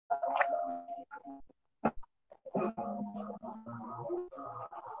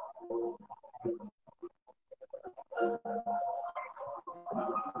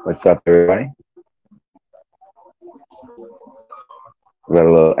What's up, everybody? Let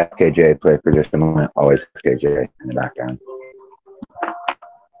a little FKJ play for just a moment. Always FKJ in the background.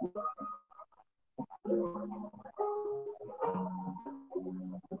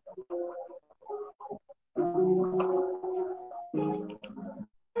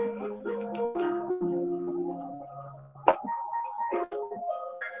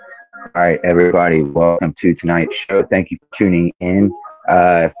 All right, everybody, welcome to tonight's show. Thank you for tuning in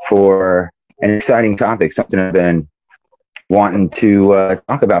for an exciting topic, something I've been wanting to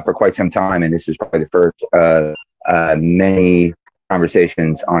talk about for quite some time, and this is probably the first many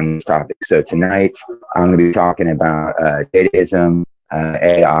conversations on this topic. So tonight, I'm going to be talking about dataism,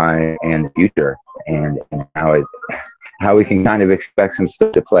 AI, and the future, and how we can kind of expect some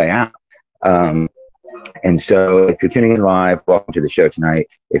stuff to play out. And so if you're tuning in live, welcome to the show tonight.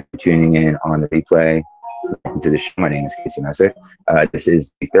 If you're tuning in on the replay, welcome to the show. My name is Casey Messick. This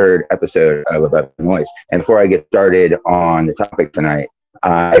is the third episode of Above the Noise. And before I get started on the topic tonight,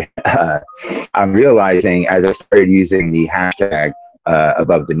 I'm realizing as I started using the hashtag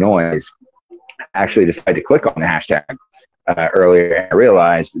Above the Noise, I actually decided to click on the hashtag earlier, and I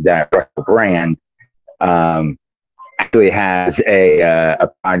realized that Russell Brand actually has a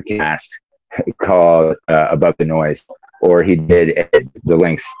podcast called Above the Noise, or he did the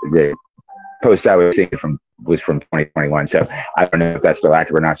links, the post I was seeing was from 2021. So I don't know if that's still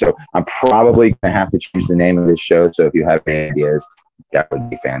active or not. So I'm probably gonna have to change the name of this show. So if you have any ideas, that would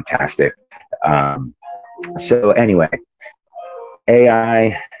be fantastic. So anyway,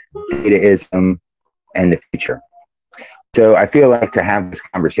 AI, dataism, and the future. So I feel like to have this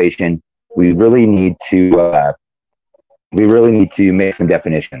conversation, we really need to make some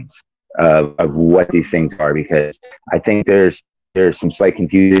definitions of what these things are, because I think there's some slight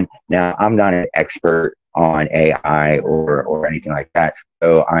confusion. Now, I'm not an expert on AI or anything like that,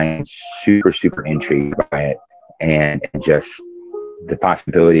 so I am super intrigued by it and just the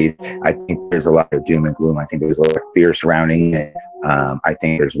possibilities. I think there's a lot of doom and gloom. I think there's a lot of fear surrounding it. I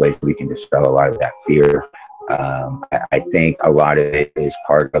think there's ways that we can dispel a lot of that fear. I think a lot of it is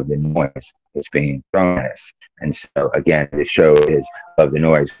part of the noise that's being thrown at us. And so, again, the show is Above the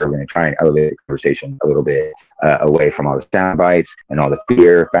Noise. We're going to try and elevate the conversation a little bit away from all the sound bites and all the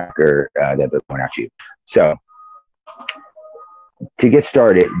fear factor that they're throwing at you. So, to get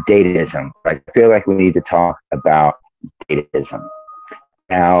started, dataism. I feel like we need to talk about dataism.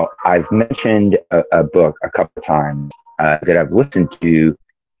 Now, I've mentioned a book a couple of times that I've listened to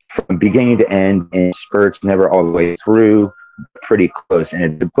from beginning to end in spurts, never all the way through, pretty close. And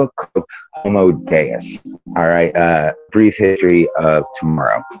it's a book called Homo Deus. All right, Brief History of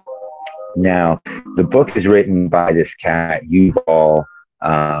Tomorrow. Now, the book is written by this cat, Yuval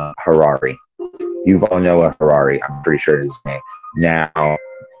Harari. Yuval Noah Harari, I'm pretty sure is his name. Now,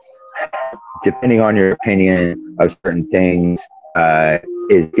 depending on your opinion of certain things,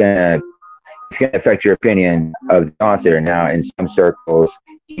 it's gonna affect your opinion of the author. Now, in some circles,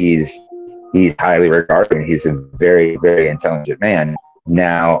 he's highly regarded. He's a very intelligent man.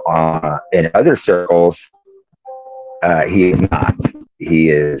 Now, in other circles, he is not.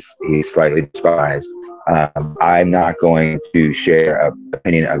 He's slightly despised. I'm not going to share an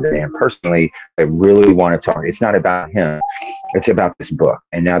opinion of the man personally. I really want to talk. It's not about him. It's about this book.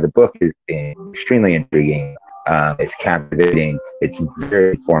 And now the book is extremely intriguing. It's captivating. It's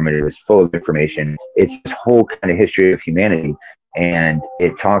very informative. It's full of information. It's this whole kind of history of humanity. And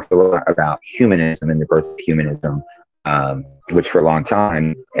it talks a lot about humanism and the birth of humanism, which for a long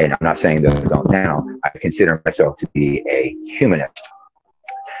time, and I'm not saying that I don't now, I consider myself to be a humanist.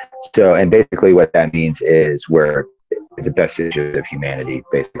 So, and basically what that means is where the best issues of humanity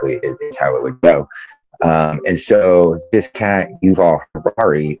basically is how it would go. And so this cat, Yuval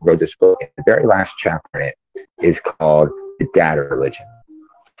Harari, wrote this book, and the very last chapter in it is called The Data Religion.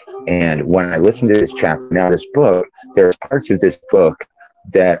 And when I listened to this chapter, now this book, there are parts of this book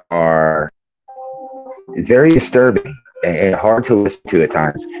that are very disturbing and hard to listen to at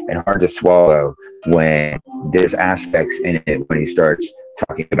times and hard to swallow when there's aspects in it when he starts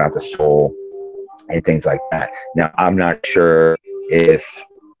talking about the soul and things like that. Now, I'm not sure if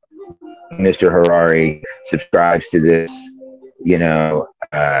Mr. Harari subscribes to this,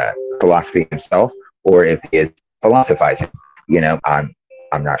 philosophy himself, or if he is philosophizing.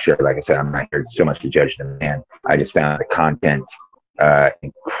 I'm not sure. Like I said, I'm not here so much to judge the man. I just found the content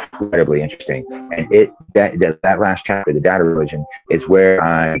incredibly interesting. And that last chapter, The Data Religion, is where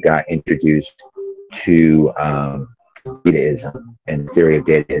I got introduced to dataism and the theory of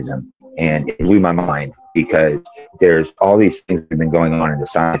dataism. And it blew my mind because there's all these things that have been going on in the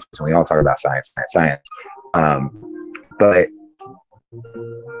sciences, and we all talk about science, science. But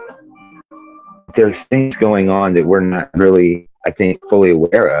there's things going on that we're not really, I think, fully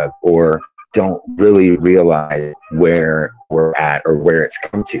aware of, or don't really realize where we're at or where it's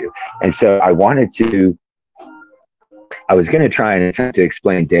come to. And so I was going to try and attempt to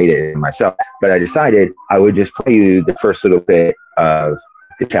explain data myself, but I decided I would just play you the first little bit of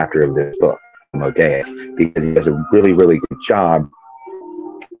the chapter of this book, Homo Deus, because he does a really, really good job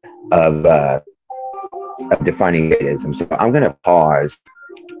of defining dataism. So I'm going to pause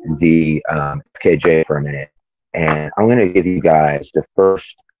the KJ for a minute, and I'm going to give you guys the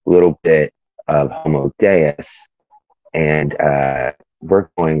first little bit of Homo Deus, and we're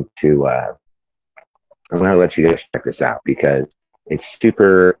going to I'm going to let you guys check this out because it's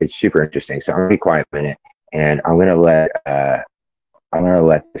super interesting. So I'm going to be quiet a minute, and I'm going to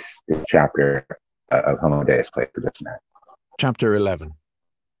let this chapter of Homo Deus play for just a minute. Chapter 11.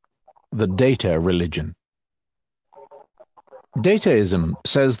 The Data Religion. Dataism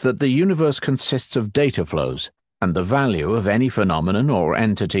says that the universe consists of data flows, and the value of any phenomenon or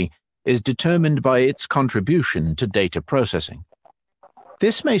entity is determined by its contribution to data processing.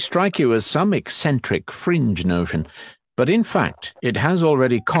 This may strike you as some eccentric fringe notion, but in fact it has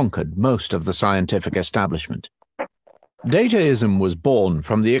already conquered most of the scientific establishment. Dataism was born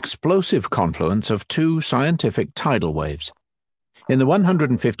from the explosive confluence of two scientific tidal waves. In the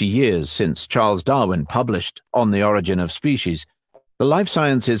 150 years since Charles Darwin published On the Origin of Species, the life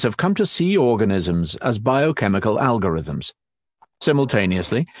sciences have come to see organisms as biochemical algorithms.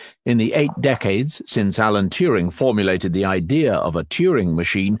 Simultaneously, in the 8 decades since Alan Turing formulated the idea of a Turing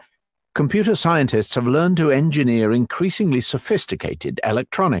machine, computer scientists have learned to engineer increasingly sophisticated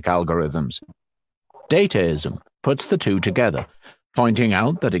electronic algorithms. Dataism puts the two together, pointing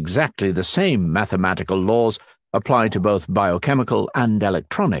out that exactly the same mathematical laws apply to both biochemical and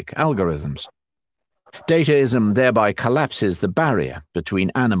electronic algorithms. Dataism thereby collapses the barrier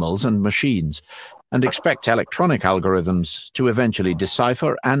between animals and machines, and expects electronic algorithms to eventually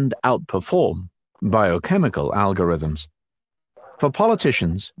decipher and outperform biochemical algorithms. For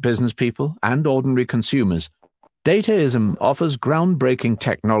politicians, business people, and ordinary consumers, dataism offers groundbreaking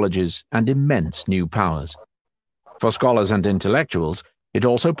technologies and immense new powers. For scholars and intellectuals, it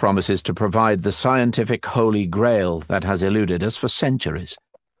also promises to provide the scientific holy grail that has eluded us for centuries,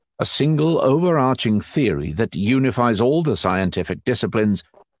 a single overarching theory that unifies all the scientific disciplines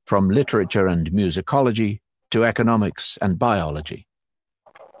from literature and musicology to economics and biology.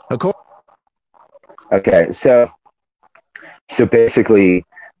 Okay, so basically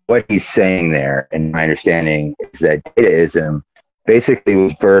what he's saying there, in my understanding, is that dataism basically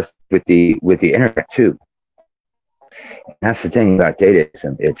was birthed with the internet too. And that's the thing about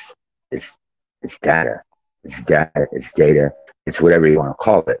dataism. It's data. It's data. It's data. It's whatever you want to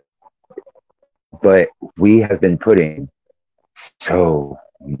call it. But we have been putting so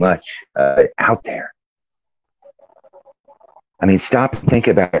much out there. I mean, stop and think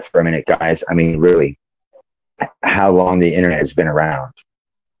about it for a minute, guys. I mean, really, how long the internet has been around.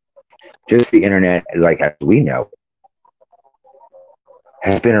 Just the internet, like as we know,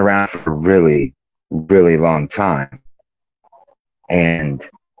 has been around for a really, really long time. And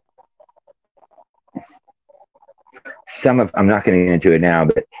I'm not going to get into it now,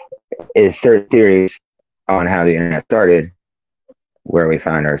 but there's certain theories on how the internet started, where we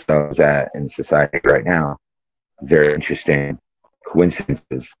find ourselves at in society right now. Very interesting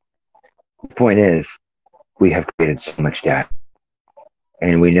coincidences. The point is, we have created so much data,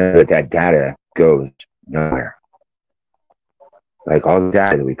 and we know that that data goes nowhere. Like all the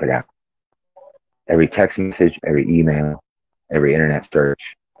data that we put out, every text message, every email, every internet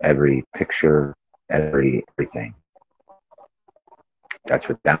search, every picture, everything. That's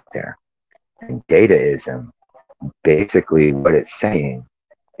what's out there. And dataism, basically what it's saying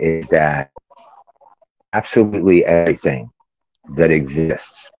is that absolutely everything that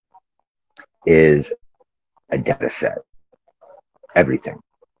exists is a data set. Everything.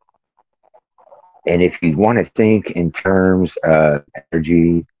 And if you want to think in terms of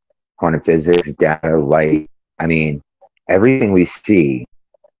energy, quantum physics, data, light, I mean, everything we see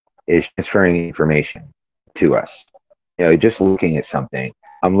is transferring information to us. You know, just looking at something.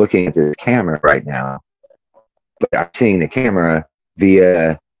 I'm looking at this camera right now, but I'm seeing the camera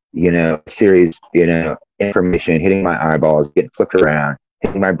via, a series, information hitting my eyeballs, getting flipped around,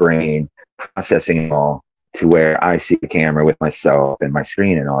 hitting my brain, processing it all to where I see the camera with myself and my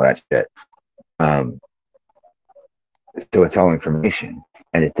screen and all that shit. So it's all information.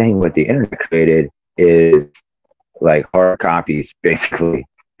 And the thing what the internet created is like hard copies, basically.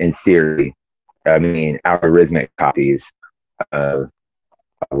 in theory, I mean, algorithmic copies of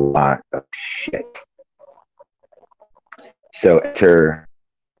a lot of shit. So enter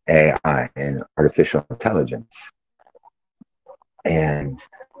AI and artificial intelligence. And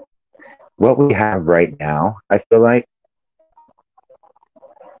what we have right now, I feel like,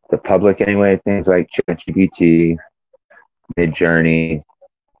 the public anyway, things like ChatGPT, Midjourney,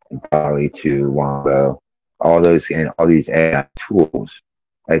 Dolly 2, Wombo, all those and all these AI tools,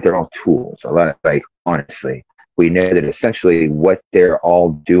 like they're all tools. A lot of, like, honestly, we know that essentially what they're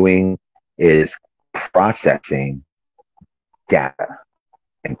all doing is processing data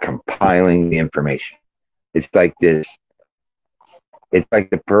and compiling the information. It's like this, it's like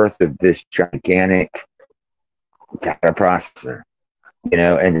the birth of this gigantic data processor, you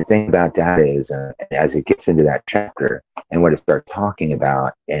know. And the thing about data is, as it gets into that chapter and what it starts talking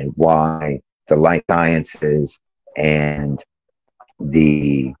about and why the life sciences and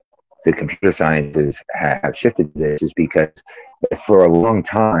the computer sciences have shifted to this, is because for a long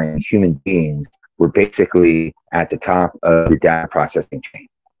time, human beings were basically at the top of the data processing chain.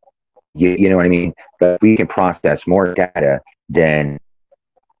 You know what I mean? But we can process more data than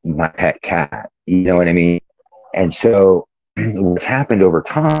my pet cat. You know what I mean? And so what's happened over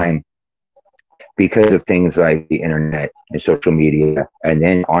time, because of things like the internet and social media, and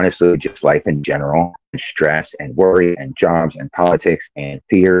then honestly just life in general, and stress and worry and jobs and politics and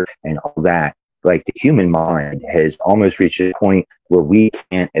fear and all that, like the human mind has almost reached a point where we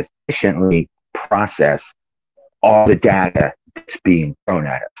can't efficiently process all the data that's being thrown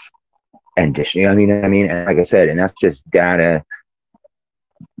at us. And just, you know what I mean? And like I said, and that's just data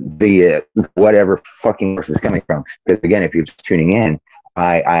via whatever fucking source is coming from. Because again, if you're just tuning in,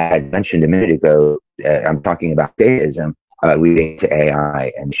 I had mentioned a minute ago, I'm talking about dataism leading to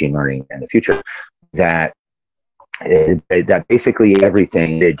AI and machine learning in the future, that basically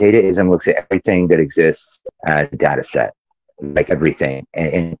everything, the dataism looks at everything that exists as a data set, like everything.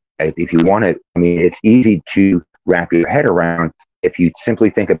 And if you want to, I mean, it's easy to wrap your head around if you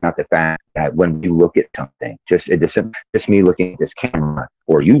simply think about the fact that when you look at something, just me looking at this camera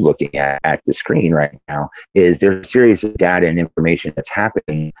or you looking at the screen right now, is there's a series of data and information that's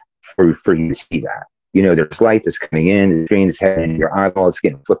happening for you to see that. You know, there's light that's coming in, the screen is heading into your eyeball, it's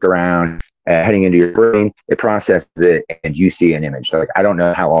getting flipped around, heading into your brain, it processes it, and you see an image. Like, I don't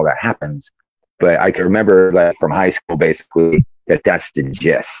know how all that happens, but I can remember, like, from high school, basically, that's the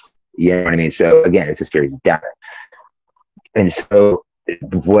gist. You know what I mean? So again, it's a series of data. And so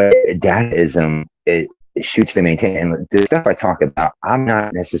what dataism, it shoots to maintain, and the stuff I talk about, I'm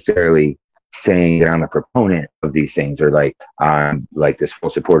not necessarily saying that I'm a proponent of these things or like this full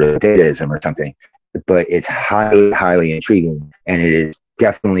supporter of dataism or something, but it's highly, highly intriguing, and it is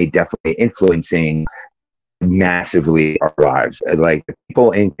definitely influencing massively our lives. Like, the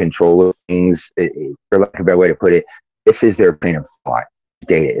people in control of things, for lack of a better way to put it, this is their train of thought.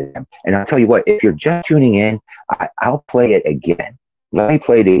 Dataism. And I'll tell you what, if you're just tuning in, I'll play it again. Let me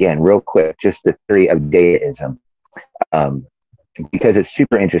play it again real quick, just the theory of dataism, because it's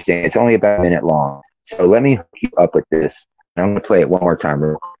super interesting. It's only about a minute long. So let me hook you up with this. I'm going to play it one more time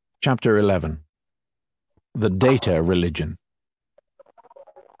real quick. Chapter 11. The Data Religion.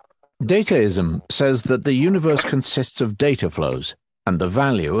 Dataism says that the universe consists of data flows, and the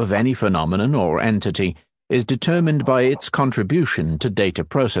value of any phenomenon or entity is determined by its contribution to data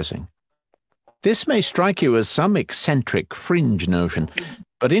processing. This may strike you as some eccentric fringe notion,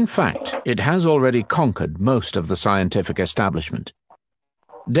 but in fact, it has already conquered most of the scientific establishment.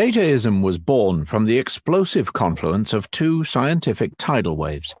 Dataism was born from the explosive confluence of two scientific tidal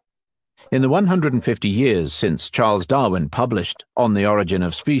waves. In the 150 years since Charles Darwin published On the Origin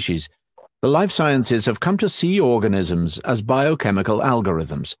of Species, the life sciences have come to see organisms as biochemical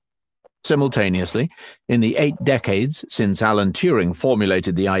algorithms. Simultaneously, in the 8 decades since Alan Turing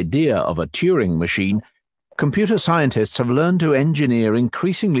formulated the idea of a Turing machine, computer scientists have learned to engineer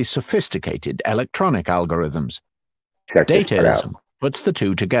increasingly sophisticated electronic algorithms. Dataism puts the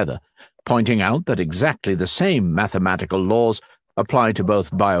two together, pointing out that exactly the same mathematical laws apply to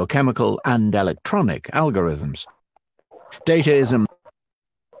both biochemical and electronic algorithms. Dataism.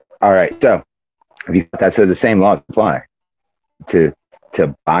 All right, so that's so the same laws apply to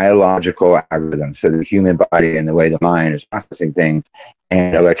biological algorithms, so the human body and the way the mind is processing things,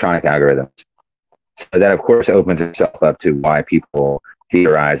 and electronic algorithms. So that, of course, opens itself up to why people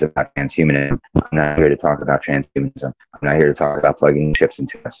theorize about transhumanism. I'm not here to talk about transhumanism. I'm not here to talk about plugging chips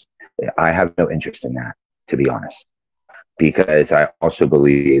into us. I have no interest in that, to be honest, because I also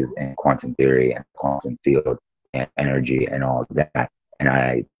believe in quantum theory and quantum field and energy and all of that. And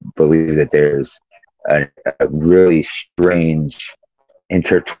I believe that there's a really strange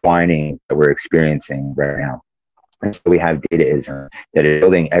intertwining that we're experiencing right now. And so we have dataism that is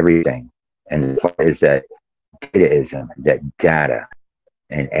building everything. And the part is that dataism, that data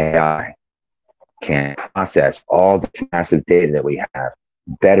and AI can process all this massive data that we have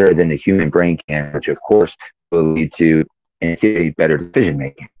better than the human brain can, which of course will lead to, in theory, better decision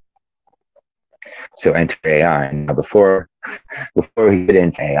making. So enter AI. Now, before we get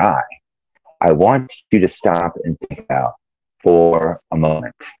into AI, I want you to stop and think about for a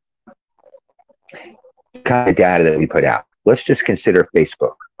moment the kind of data that we put out. Let's just consider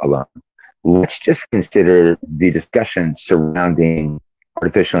Facebook alone. Let's just consider the discussion surrounding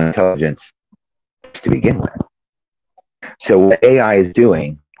artificial intelligence to begin with. So what AI is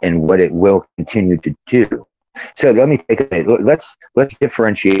doing and what it will continue to do. So let me take a minute. Let's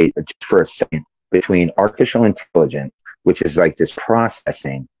differentiate just for a second between artificial intelligence, which is like this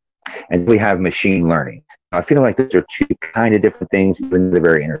processing, and we have machine learning. I feel like those are two kind of different things, even though they're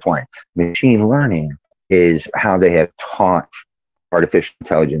very intertwined. Machine learning is how they have taught artificial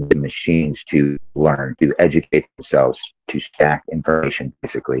intelligence and machines to learn, to educate themselves, to stack information,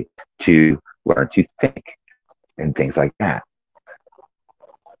 basically, to learn to think and things like that.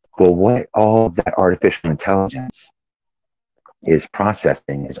 Well, what all that artificial intelligence is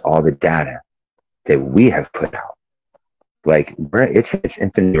processing is all the data that we have put out. Like, it's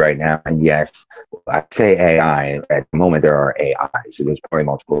infinity right now. And yes, I say AI, at the moment there are AI. So there's probably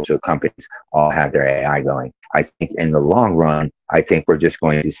multiple. So companies all have their AI going. I think in the long run, I think we're just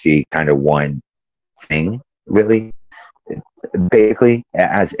going to see kind of one thing, really, basically,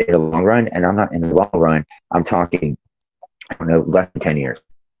 as in the long run. And I'm not in the long run, I'm talking, I don't know, less than 10 years,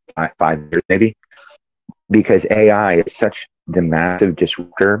 5 years maybe, because AI is such the massive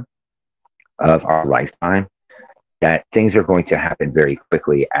disruptor of our lifetime that things are going to happen very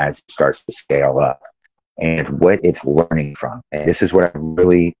quickly as it starts to scale up. And what it's learning from, and this is what I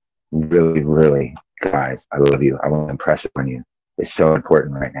really, really, really, guys, I love you. I want to impress on you. It's so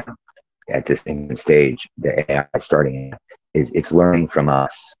important right now at this stage, the AI starting is it's learning from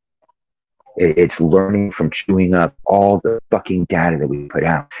us. It's learning from chewing up all the fucking data that we put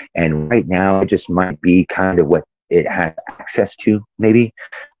out. And right now, it just might be kind of what it has access to, maybe.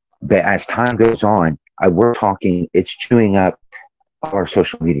 But as time goes on, we're talking, it's chewing up our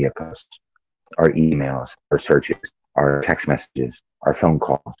social media posts, our emails, our searches, our text messages, our phone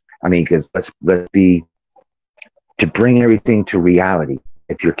calls. I mean, because let's be, to bring everything to reality.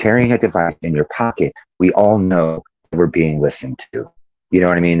 If you're carrying a device in your pocket, we all know we're being listened to. You know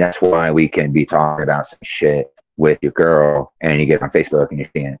what I mean? That's why we can be talking about some shit with your girl and you get on Facebook and you're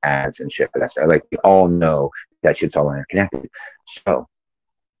seeing ads and shit for that stuff. Like, we all know that shit's all interconnected. So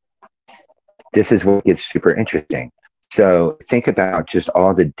this is what gets super interesting. So think about just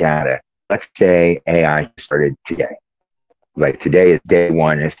all the data. Let's say AI started today. Like, today is day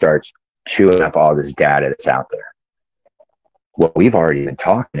one and it starts chewing up all this data that's out there. Well, we've already been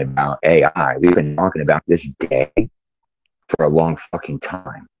talking about AI. We've been talking about this day for a long fucking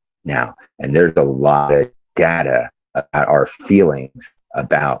time now. And there's a lot of data about our feelings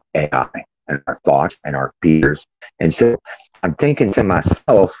about AI and our thoughts and our fears. And so I'm thinking to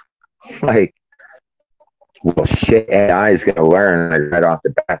myself, like, well, shit, AI is going to learn, like, right off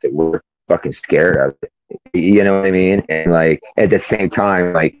the bat that we're fucking scared of it. You know what I mean? And like, at the same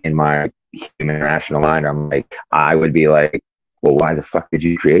time, like, in my human rational mind, I'm like, I would be like, well, why the fuck did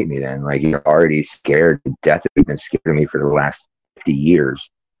you create me then? Like, you're already scared to death. You've been scared of me for the last 50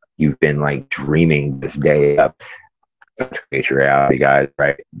 years. You've been like dreaming this day up. Let's create your reality, guys,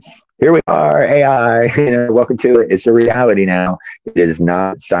 right? Here we are, AI, you know, welcome to it. It's a reality now. It is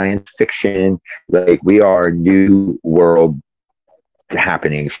not science fiction. Like, we are new world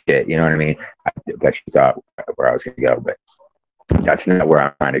happening shit. You know what I mean? I bet you thought where I was going to go, but that's not where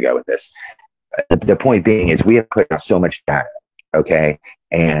I'm trying to go with this. The point being is we have put out so much data, okay?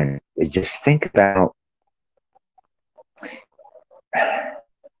 And just think about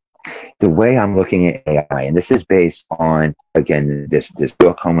the way I'm looking at AI, and this is based on, again, this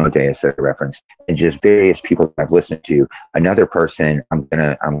book Homo Deus that I referenced, and just various people I've listened to. Another person, I'm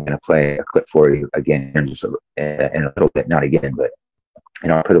gonna play a clip for you again in just in a little bit, not again, but,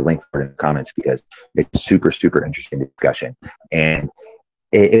 and I'll put a link for it in the comments because it's a super, super interesting discussion. And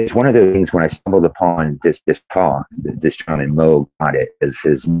it's one of those things when I stumbled upon this talk, this gentleman, Mo got it is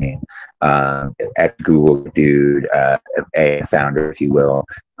his name, ex-Google dude, a founder, if you will.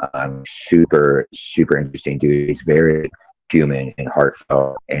 Super, super interesting dude. He's very human and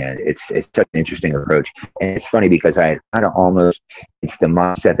heartfelt, and it's such an interesting approach. And it's funny because I kind of almost, it's the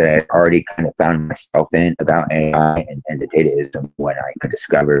mindset that I already kind of found myself in about AI and the dataism when I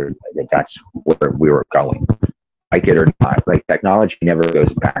discovered that that's where we were going. like it or not. Like, technology never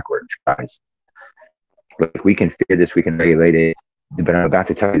goes backwards, guys. Like, we can figure this, we can regulate it, but I'm about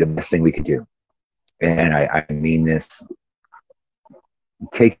to tell you the best thing we can do. And I mean this,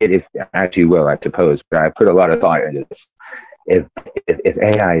 take it if as you will, I suppose, but I put a lot of thought into this. If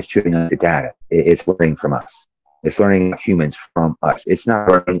AI is chewing up the data, it's learning from us. It's learning humans from us. It's not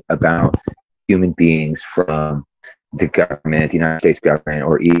learning about human beings from the government, the United States government,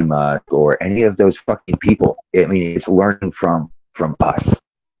 or Elon Musk, or any of those fucking people. I mean, it's learning from us,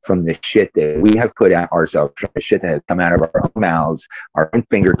 from the shit that we have put out ourselves, from the shit that has come out of our own mouths, our own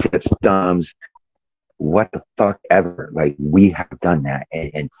fingertips, thumbs, what the fuck ever. Like, we have done that,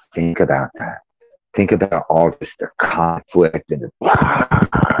 and think about that. Think about all just the conflict and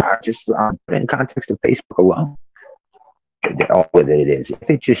the just in context of Facebook alone. All of it is. If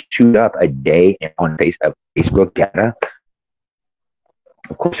it just chewed up a day on Facebook data,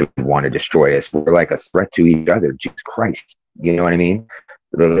 of course it would want to destroy us. We're like a threat to each other. Jesus Christ. You know what I mean?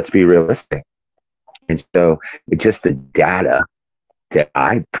 Let's be realistic. And so it's just the data that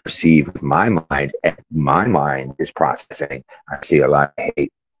I perceive with my mind, and my mind is processing. I see a lot of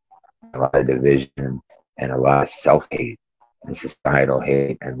hate, a lot of division, and a lot of self-hate, and societal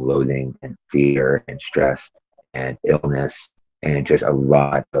hate, and loathing, and fear, and stress, and illness, and just a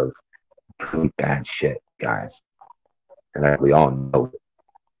lot of pretty bad shit, guys. And like we all know,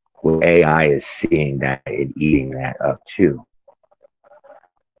 well, AI is seeing that and eating that up too.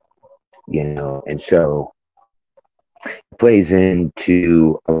 You know, and so it plays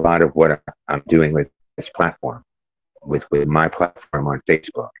into a lot of what I'm doing with this platform, with my platform on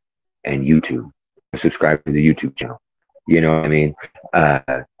Facebook and YouTube. Subscribe to the YouTube channel. You know what I mean?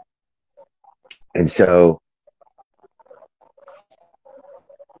 And so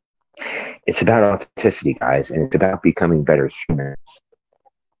it's about authenticity, guys, and it's about becoming better humans.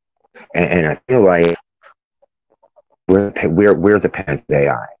 And I feel like we're the parents of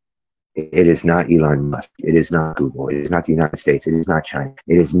AI. It is not Elon Musk. It is not Google. It is not the United States. It is not China.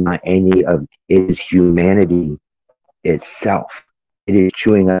 It is not any of. It is humanity itself. It is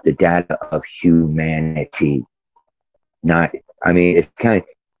chewing up the data of humanity. Not. I mean, it's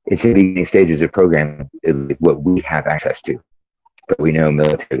in the beginning stages of programming. What we have access to, but we know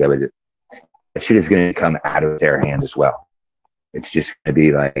military government. That shit is going to come out of their hand as well. It's just going to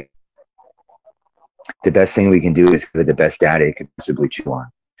be like the best thing we can do is give it the best data it can possibly chew on.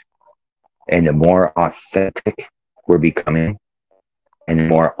 And the more authentic we're becoming, and the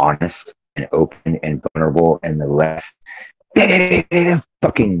more honest and open and vulnerable, and the less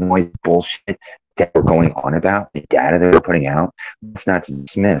fucking noise bullshit that we're going on about, the data that we're putting out, it's not to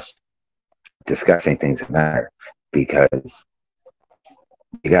dismiss discussing things that matter, because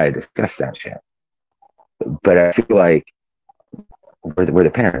you gotta discuss that shit. But I feel like we're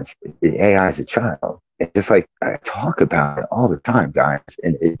the parents. The AI is a child. It's just like I talk about it all the time, guys.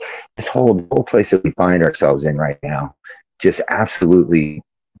 And this whole place that we find ourselves in right now just absolutely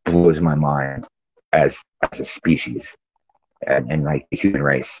blows my mind as a species and like the human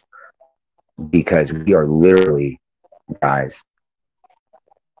race, because we are literally, guys,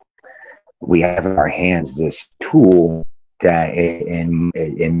 we have in our hands this tool that,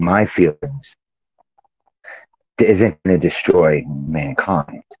 in my feelings, isn't going to destroy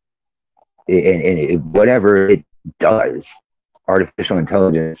mankind. Whatever it does, artificial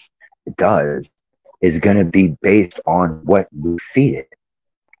intelligence does, is going to be based on what we feed it.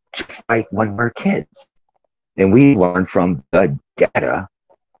 Just like when we're kids. And we learn from the data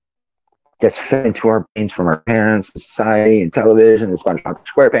that's fed into our brains from our parents, society, and television, and SpongeBob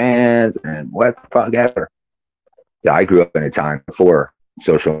SquarePants, and what the fuck ever. I grew up in a time before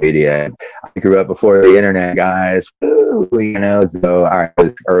social media. I grew up before the internet, guys. Ooh, you know, so I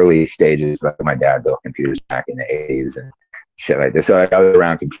was early stages. Like my dad built computers back in the 80s and shit like this. So I was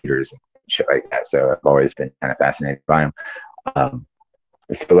around computers and shit like that. So I've always been kind of fascinated by them.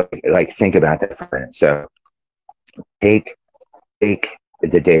 So like think about that for a minute. So take the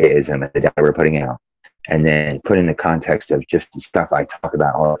dataism and the data we're putting out, and then put in the context of just the stuff I talk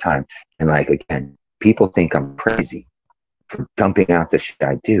about all the time. And like, again, people think I'm crazy for dumping out the shit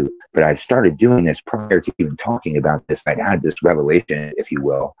I do, but I've started doing this prior to even talking about this. I'd had this revelation, if you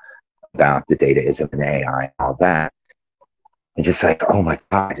will, about the dataism and AI and all that. And just like, oh my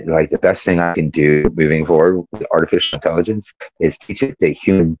God, like the best thing I can do moving forward with artificial intelligence is teach it that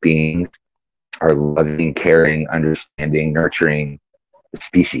human beings are loving, caring, understanding, nurturing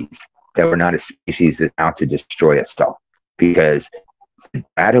species, that we're not a species that's out to destroy itself, because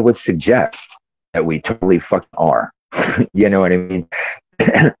data would suggest that we totally fucking are. You know what I mean?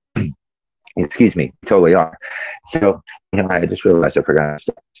 Excuse me, totally are. So I just realized I forgot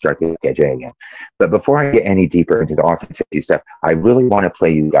to start the AJ again. But before I get any deeper into the authenticity stuff, I really want to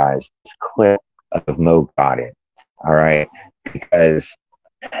play you guys this clip of Mo Got It. All right. Because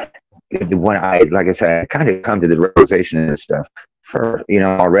when like I said, I kind of come to the realization of this stuff for,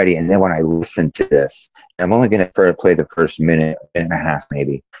 already. And then when I listen to this, I'm only going to play the first minute and a half,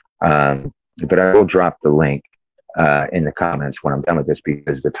 maybe. But I will drop the link in the comments when I'm done with this,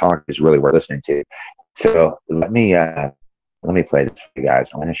 because the talk is really worth listening to. So let me play this for you guys.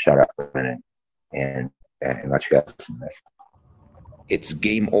 I'm going to shut up for a minute and let you guys listen to this. It's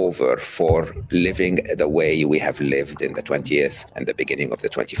game over for living the way we have lived in the 20th and the beginning of the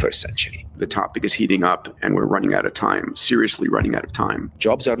 21st century. The topic is heating up and we're running out of time, seriously running out of time.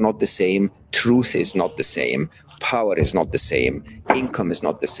 Jobs are not the same. Truth is not the same. Power is not the same. Income is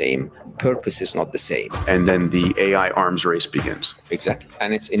not the same. Purpose is not the same. And then the AI arms race begins. Exactly.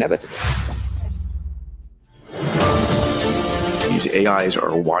 And it's inevitable. These AIs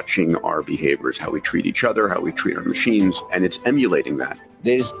are watching our behaviors, how we treat each other, how we treat our machines, and it's emulating that.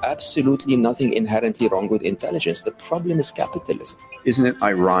 There's absolutely nothing inherently wrong with intelligence. The problem is capitalism. Isn't it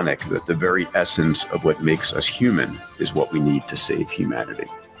ironic that the very essence of what makes us human is what we need to save humanity?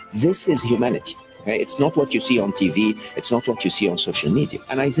 This is humanity. Okay? It's not what you see on TV. It's not what you see on social media.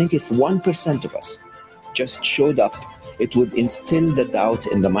 And I think if 1% of us just showed up, it would instill the doubt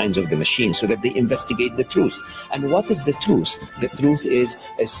in the minds of the machine so that they investigate the truth. And what is the truth? The truth is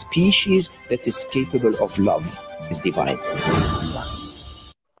a species that is capable of love is divine.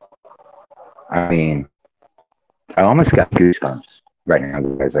 I mean, I almost got goosebumps right now,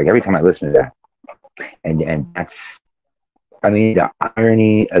 guys. Like every time I listen to that, and that's, I mean, the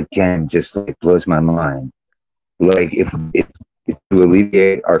irony again just like blows my mind. Like if to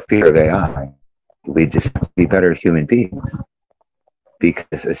alleviate our fear of AI, we just have to be better human beings,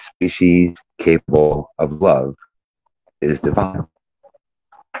 because a species capable of love is divine.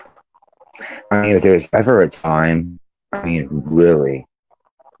 I mean, if there's ever a time, I mean, really,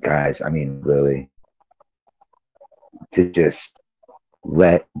 guys, I mean, really, to just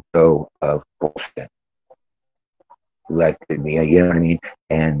let go of bullshit. Like, you know what I mean?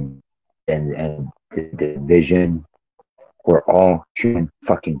 And the vision. We're all human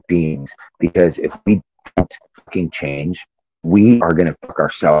fucking beings, because if we don't fucking change, we are going to fuck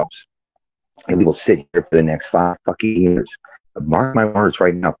ourselves, and we will sit here for the next 5 fucking years. Mark my words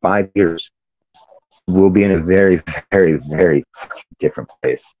right now, 5 years, we'll be in a very, very, very different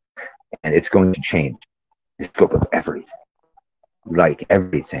place, and it's going to change the scope of everything, like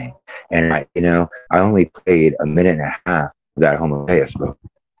everything. And I only played a minute and a half of that Homo Deus book.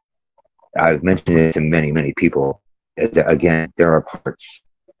 I've mentioned it to many, many people. Again, there are parts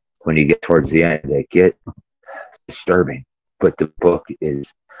when you get towards the end that get disturbing, but the book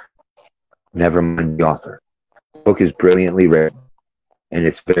is, never mind the author. The book is brilliantly written and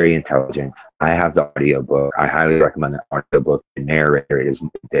it's very intelligent. I have the audio book. I highly recommend the audio book. The narrator is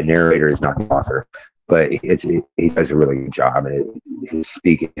not the author, but he does a really good job, and his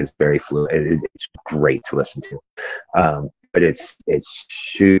speaking is very fluid. It's great to listen to. But it's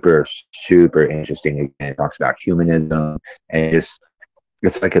super, super interesting. Again, it talks about humanism, and it's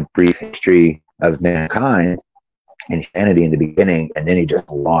like a brief history of mankind and humanity in the beginning, and then he just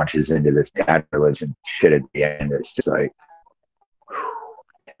launches into this dad religion shit at the end. It's just like,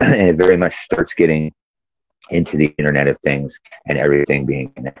 and it very much starts getting into the Internet of Things and everything being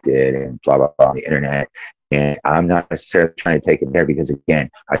connected and blah, blah, blah on the Internet. And I'm not necessarily trying to take it there, because again,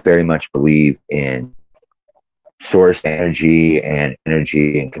 I very much believe in source energy and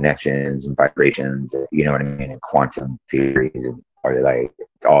connections and vibrations, you know what I mean, and quantum theories and like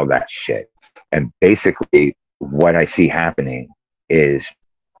all that shit. And basically what I see happening is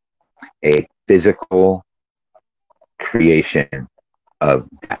a physical creation of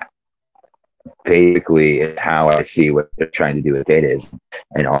that. Basically is how I see what they're trying to do with data is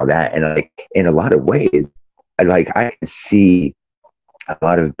and all that. And like in a lot of ways, I can see a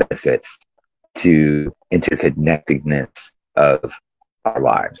lot of benefits to interconnectedness of our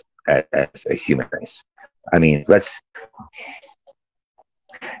lives as a human race. I mean,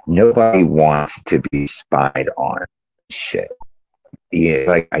 nobody wants to be spied on shit. Yeah,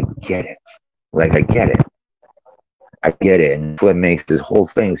 like I get it. And what makes this whole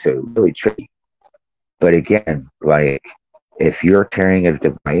thing so really tricky. But again, like if you're carrying a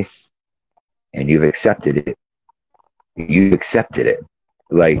device and you've accepted it,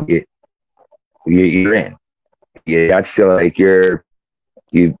 like you're in. Yeah, that's still like you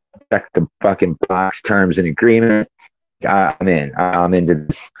check the fucking box, terms and agreement. I'm into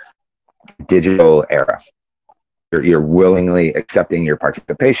this digital era. You're willingly accepting your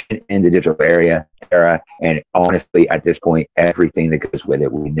participation in the digital era. And honestly, at this point, everything that goes with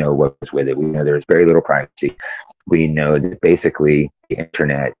it, we know what goes with it. We know there's very little privacy. We know that basically the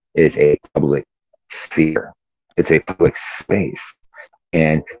internet is a public sphere. It's a public space.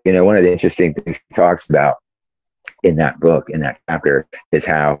 And, you know, one of the interesting things he talks about in that book, in that chapter, is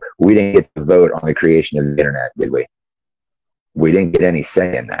how we didn't get to vote on the creation of the internet, did we? We didn't get any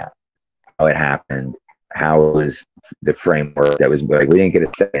say in that, how it happened, how it was the framework that was like, we didn't get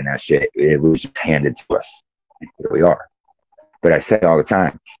a say in that shit. It was just handed to us. Here we are. But I say all the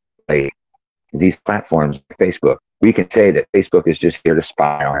time, like, these platforms, Facebook, we can say that Facebook is just here to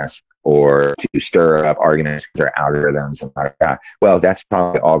spy on us or to stir up arguments because they're algorithms and like that. Well, that's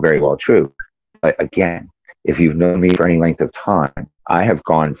probably all very well true. But again, if you've known me for any length of time, I have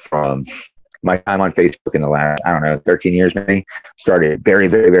gone from my time on Facebook in the last, I don't know, 13 years maybe, started very,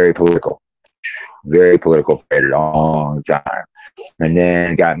 very, very political for a long time. And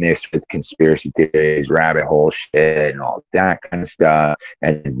then got mixed with conspiracy theories, rabbit hole shit, and all that kind of stuff.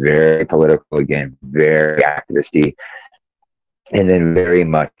 And very political again, very activisty. And then very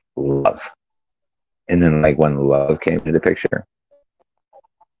much love. And then, like, when love came into the picture,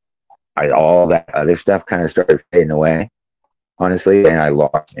 all that other stuff kind of started fading away, honestly. And I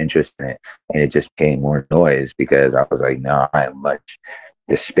lost interest in it. And it just became more noise because I was like, no, I'm much.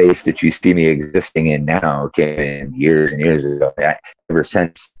 The space that you see me existing in now came in years and years ago. Ever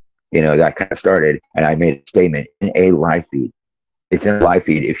since, you know, that kind of started, and I made a statement in a live feed. It's in a live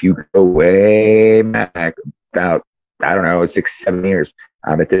feed. If you go way back about, I don't know, 6-7 years,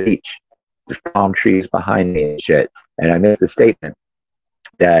 I'm at the beach. There's palm trees behind me and shit. And I made the statement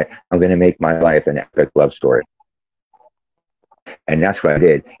that I'm going to make my life an epic love story. And that's what I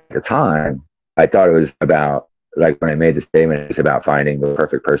did. At the time, I thought it was about, like, when I made the statement, it's about finding the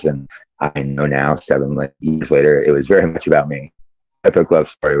perfect person. I know now, 7 years later, it was very much about me. Epic love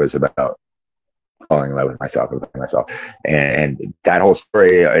story was about falling in love with myself and myself. And that whole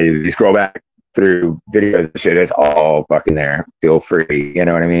story, if you scroll back through videos and shit, it's all fucking there. Feel free, you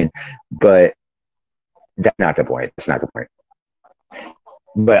know what I mean? But that's not the point. That's not the point.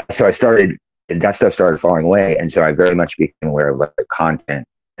 But so that stuff started falling away. And so I very much became aware of, like, the content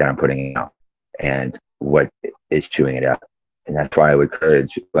that I'm putting out and what is chewing it up. And that's why I would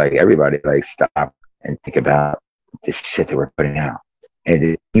encourage, like, everybody, like, stop and think about the shit that we're putting out. And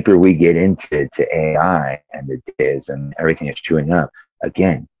the deeper we get into AI and the days and everything it's chewing up,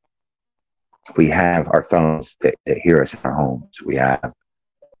 again, we have our phones that hear us in our homes. We have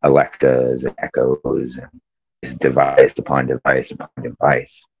Alexas and Echoes and device upon device upon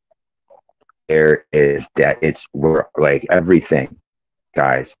device. There is that we're like everything,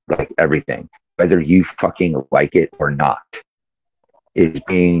 guys, like everything, whether you fucking like it or not, is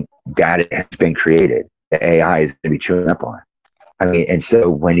being data has been created. The AI is going to be chewing up on. I mean, and so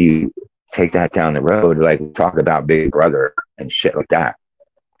when you take that down the road, like, talk about Big Brother and shit like that,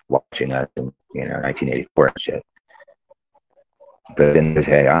 watching us in, you know, 1984 and shit. But then there's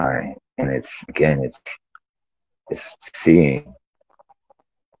AI, and it's seeing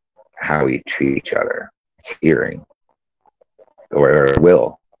how we treat each other. It's hearing, or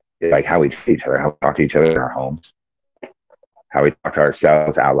will, like, how we treat each other, how we talk to each other in our homes, how we talk to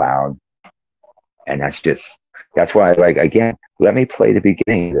ourselves out loud. And that's why, like, again, let me play the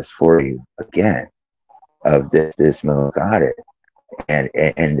beginning of this for you again, of this Mo got it. And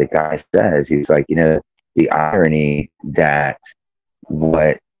the guy says, he's like, you know, the irony that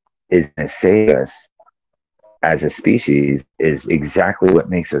what is going to save us as a species is exactly what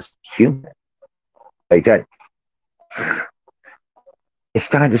makes us human. Like that. It's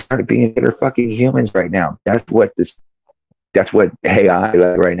time to start being better fucking humans right now. That's what AI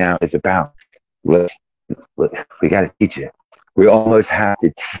right now is about. We got to teach it. We almost have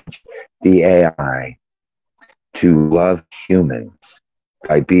to teach the AI to love humans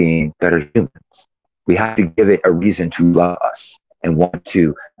by being better humans. We have to give it a reason to love us and want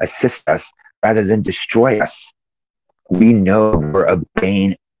to assist us rather than destroy us. We know we're a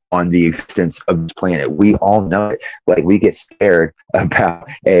bane on the existence of this planet. We all know it. Like, we get scared about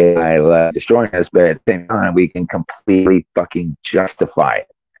AI destroying us, but at the same time, we can completely fucking justify it.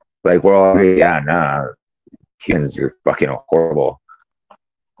 Like, we're all, yeah, nah, humans are fucking horrible.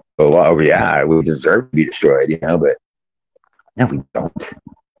 But, well, yeah, we deserve to be destroyed, you know, but no, we don't.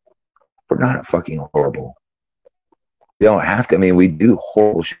 We're not fucking horrible. We don't have to. I mean, we do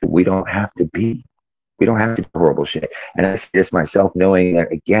horrible shit. We don't have to be. We don't have to do horrible shit. And I say this myself, knowing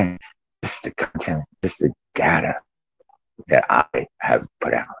that, again, just the content, just the data that I have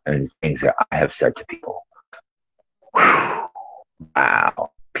put out and the things that I have said to people. Whew,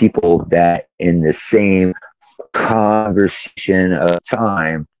 wow. People that in the same conversation of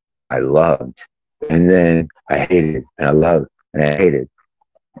time I loved. And then I hated, and I loved, and I hated.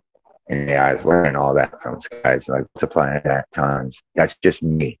 And yeah, I was learning all that from guys, like multiplying that times. That's just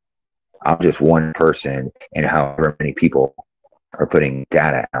me. I'm just one person, and however many people are putting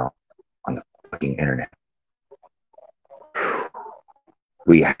data out on the fucking internet.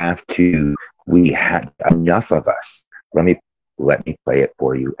 We have enough of us. Let me play it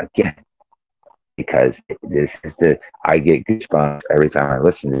for you again, because I get goosebumps every time I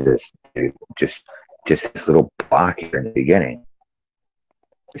listen to this. Dude. Just this little block here in the beginning.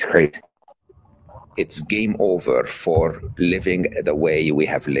 It's crazy. It's game over for living the way we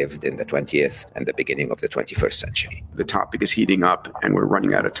have lived in the 20th and the beginning of the 21st century. The topic is heating up and we're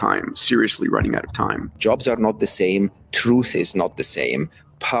running out of time, seriously running out of time. Jobs are not the same. Truth is not the same.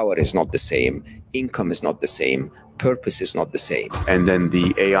 Power is not the same. Income is not the same. Purpose is not the same. And then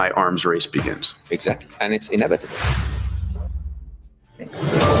the AI arms race begins. Exactly. And it's inevitable.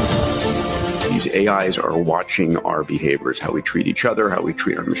 These AIs are watching our behaviors, how we treat each other, how we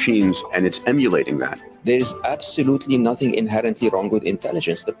treat our machines, and it's emulating that. There's absolutely nothing inherently wrong with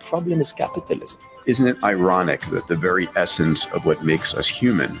intelligence. The problem is capitalism. Isn't it ironic that the very essence of what makes us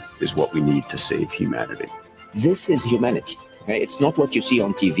human is what we need to save humanity? This is humanity. Okay? It's not what you see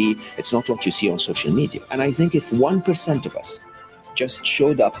on TV. It's not what you see on social media. And I think if 1% of us just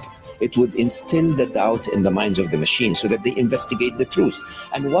showed up, it would instill the doubt in the minds of the machine so that they investigate the truth.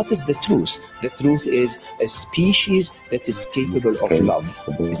 And what is the truth? The truth is a species that is capable of love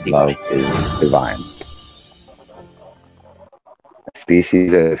is divine. Love is divine. A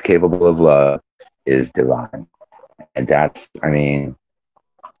species that is capable of love is divine. And that's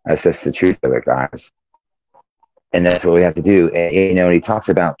just the truth of it, guys. And that's what we have to do. And, he talks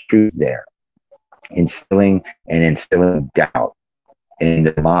about truth there, instilling doubt in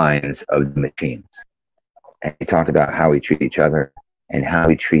the minds of the machines. And he talked about how we treat each other and how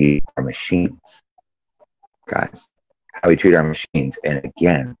we treat our machines, guys, how we treat our machines. And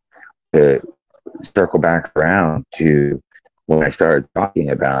again, to circle back around to when I started talking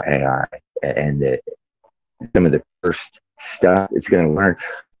about AI and some of the first stuff it's going to learn,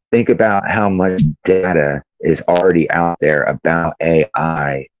 think about how much data is already out there about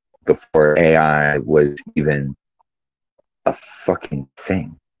AI before AI was even a fucking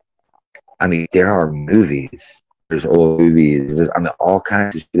thing. There are movies. There's old movies. There's, all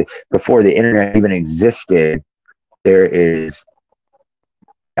kinds of shit. Before the internet even existed, there is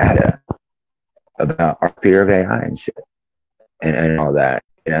data about our fear of AI and shit, and all that.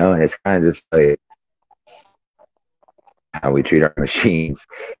 And it's kind of just like how we treat our machines,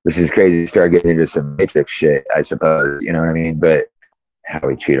 which is crazy to start getting into some matrix shit, I suppose. You know what I mean? But how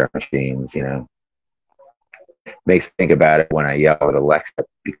we treat our machines, makes me think about it when I yell at Alexa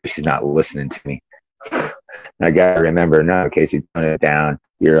because she's not listening to me. And I gotta remember, no, Casey, tone it down.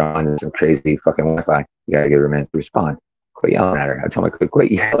 You're on some crazy fucking Wi-Fi. You gotta give her a minute to respond. Quit yelling at her. I told her,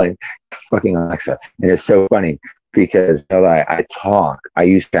 quit yelling, fucking Alexa. And it's so funny because I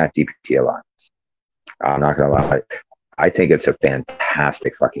use ChatGPT a lot. I'm not gonna lie. I think it's a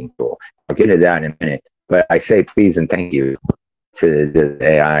fantastic fucking tool. I'll get into that in a minute. But I say please and thank you to the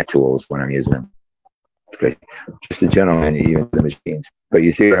AI tools when I'm using them. Great. Just a gentleman, even the machines. But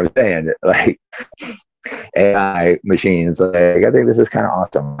you see what I'm saying? Like AI machines, I think this is kind of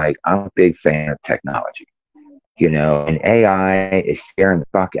awesome. I'm a big fan of technology, and AI is scaring the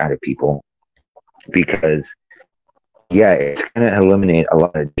fuck out of people because, it's going to eliminate a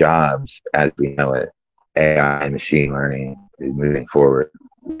lot of jobs as we know it. AI and machine learning is moving forward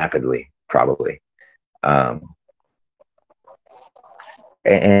rapidly, probably. And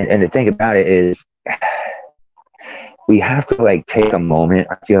the thing about it is, we have to take a moment,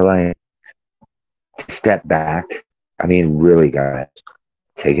 I feel like, to step back. Really, guys,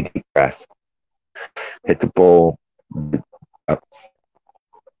 take a deep breath, hit the bowl,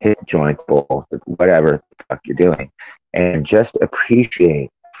 hit the joint bowl, whatever the fuck you're doing, and just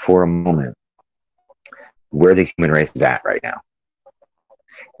appreciate for a moment where the human race is at right now.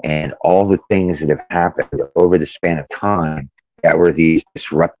 And all the things that have happened over the span of time that were these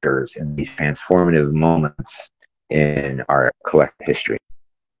disruptors and these transformative moments in our collective history.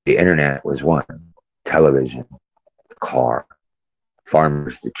 The internet was one, television, the car,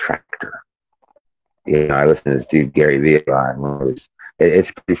 farmers, the tractor. I listened to this dude, Gary Vee, a lot.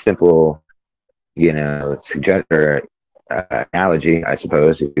 It's pretty simple, analogy, I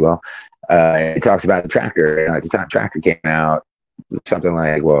suppose, if you will. It talks about the tractor. At the time tractor came out, something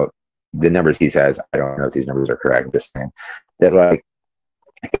like, the numbers he says, I don't know if these numbers are correct, I'm just saying, that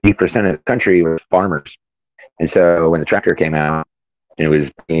 80% of the country was farmers. And so when the tractor came out, and it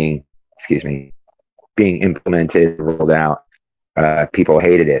was being being implemented, rolled out, people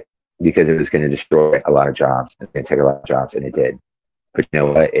hated it because it was going to destroy a lot of jobs. It's going to take a lot of jobs, and it did. But you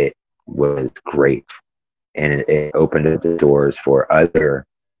know what? It was great, and it opened up the doors for other,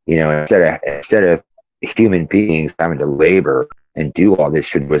 you know, instead of human beings having to labor and do all this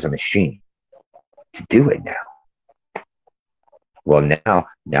shit, was a machine to do it now. Well,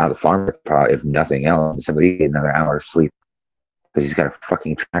 now the farmer probably, if nothing else, somebody get another hour of sleep because he's got a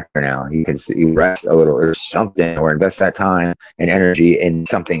fucking tractor now. He can rest a little or something, or invest that time and energy in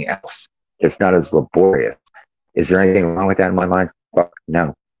something else. It's not as laborious. Is there anything wrong with that in my mind? Fuck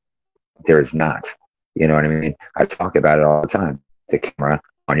no, there is not. You know what I mean? I talk about it all the time. The camera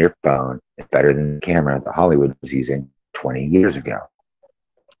on your phone is better than the camera that Hollywood was using 20 years ago.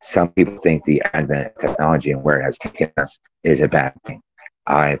 Some people think the advent of technology and where it has taken us is a bad thing.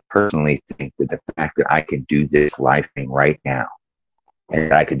 I personally think that the fact that I can do this live thing right now,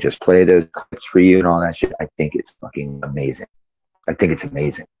 and I could just play those clips for you and all that shit, I think it's fucking amazing. I think it's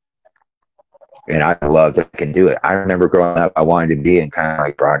amazing. And I love that I can do it. I remember growing up, I wanted to be in kind of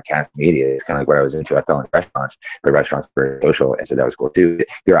like broadcast media. It's kind of like what I was into. I fell in restaurants, but restaurants were social, and so that was cool too.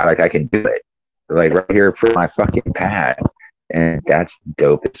 You're like, I can do it, like right here for my fucking pad, and that's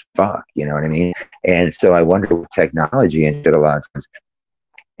dope as fuck. You know what I mean? And so I wonder with technology and shit a lot of times,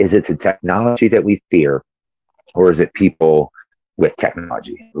 is it the technology that we fear, or is it people with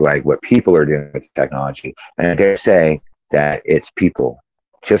technology? Like what people are doing with technology? And I dare say that it's people.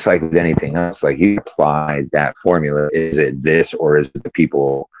 Just like with anything else, like you apply that formula, is it this or is it the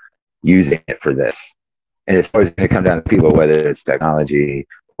people using it for this? And it's always going to come down to people, whether it's technology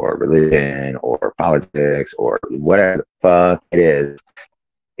or religion or politics or whatever the fuck it is.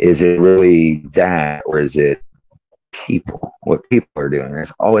 Is it really that, or is it people? What people are doing?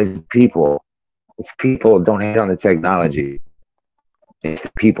 It's always people. It's people. Don't hate on the technology. It's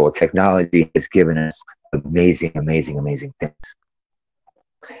the people. Technology has given us amazing, amazing, amazing things.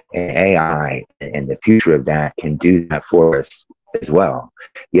 And AI and the future of that can do that for us as well.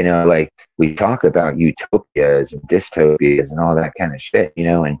 You know, like we talk about utopias and dystopias and all that kind of shit, you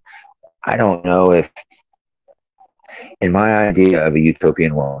know, and I don't know if in my idea of a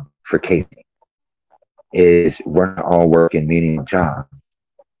utopian world for Casey is we're not all working menial jobs.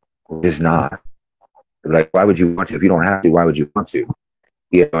 We're just not. Like, why would you want to? If you don't have to, why would you want to?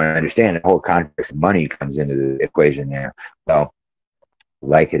 You know, and I understand the whole context of money comes into the equation there. Well,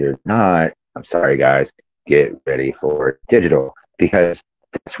 like it or not, I'm sorry, guys, get ready for digital, because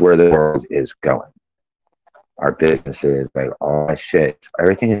that's where the world is going. Our businesses, like all that shit,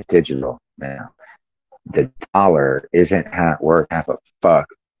 everything is digital now. The dollar isn't worth half a fuck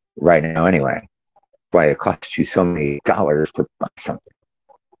right now anyway. That's why it costs you so many dollars to buy something.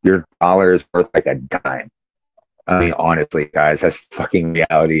 Your dollar is worth like a dime. I mean, honestly, guys, that's the fucking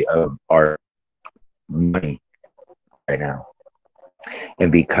reality of our money right now.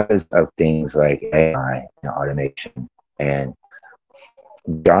 And because of things like AI and automation, and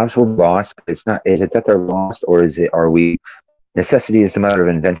jobs will be lost, but it's not, is it that they're lost, or necessity is the mother of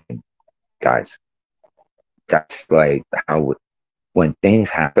invention, guys. That's like how, when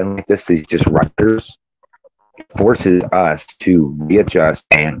things happen like this, these disruptors, forces us to readjust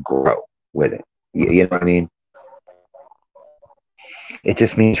and grow with it. You know what I mean? It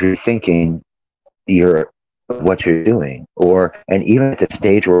just means rethinking what you're doing, and even at the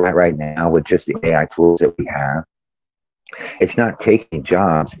stage we're at right now with just the AI tools that we have, it's not taking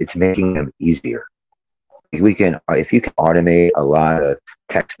jobs, it's making them easier. If you can automate a lot of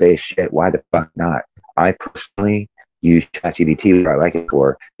text-based shit, why the fuck not? I personally use ChatGPT, what I like it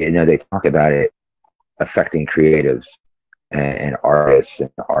for. You know, they talk about it affecting creatives and artists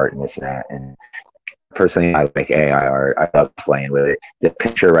and art and this and that. And personally, I like AI art. I love playing with it. The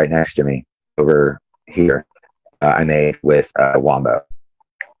picture right next to me over here, I made with Wombo.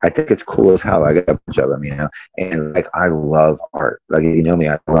 I think it's cool as hell. I got a bunch of them, you know, and like I love art. Like, you know me,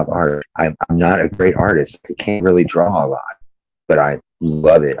 I love art. I'm not a great artist. I can't really draw a lot, but I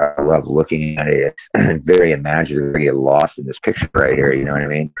love it. I love looking at it. It's very imaginative. I get lost in this picture right here. You know what I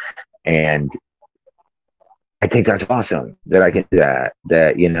mean? And I think that's awesome that I can do that.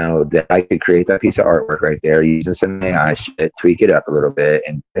 That, you know, that I could create that piece of artwork right there using some AI shit, tweak it up a little bit,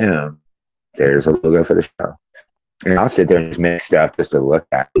 and boom, there's a logo for the show. And I'll sit there and just make stuff just to look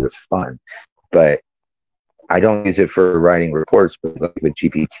at it. It's fun. But I don't use it for writing reports, but like with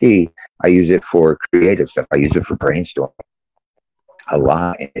GPT, I use it for creative stuff. I use it for brainstorming a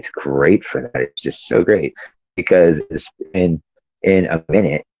lot. And it's great for that. It's just so great because in a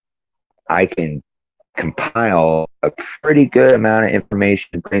minute, I can compile a pretty good amount of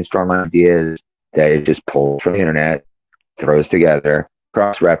information, brainstorm ideas that it just pulls from the internet, throws together,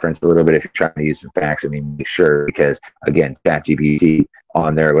 cross-reference a little bit if you're trying to use some facts. I mean, make sure, because again, ChatGPT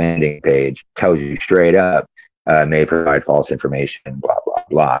on their landing page tells you straight up, may provide false information, blah, blah,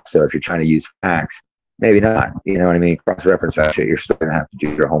 blah. So if you're trying to use facts, maybe not. You know what I mean? Cross-reference that shit. You're still going to have to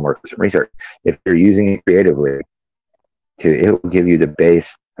do your homework and some research. If you're using it creatively, it will give you the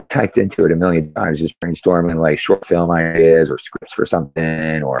base. I typed into it a million times, just brainstorming like short film ideas or scripts for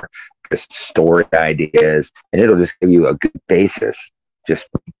something or just story ideas, and it'll just give you a good basis just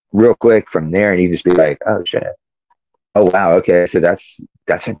real quick from there, and you just be like, oh shit, oh wow, okay, so that's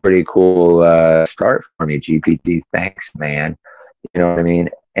a pretty cool start for me, GPT. Thanks, man. You know what I mean?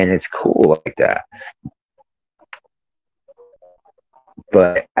 And it's cool like that.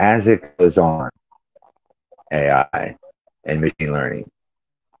 But as it goes on, AI and machine learning,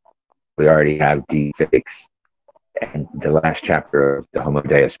 we already have deepfakes, and the last chapter of the Homo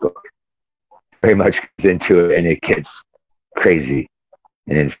Deus book very much goes into it, and it gets crazy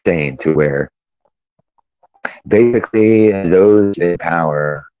and insane to where basically those in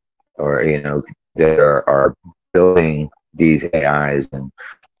power, or that are building these AIs and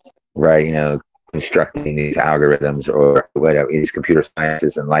constructing these algorithms, or whatever, these computer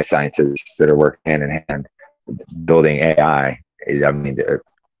sciences and life sciences that are working hand in hand building AI. I mean, they're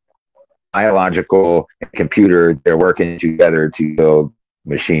biological and computer, they're working together to build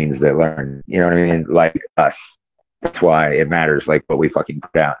machines that learn, you know what I mean? Like us. That's why it matters, like what we fucking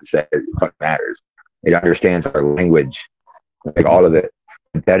put out and say, it fucking matters. It understands our language, like all of it.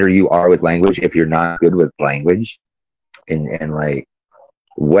 The better you are with language, if you're not good with language and like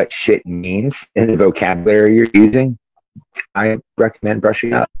what shit means in the vocabulary you're using, I recommend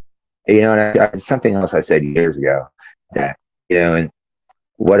brushing up. And something else I said years ago that, and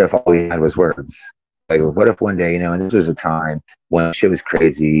what if all we had was words? Like, what if one day, and this was a time when shit was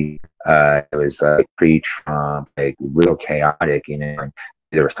crazy. It was like pre-Trump, like real chaotic, and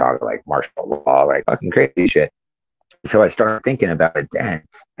there was talk of like martial law, like fucking crazy shit. So I started thinking about it then.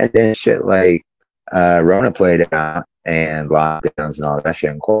 And then shit like Rona played out and lockdowns and all that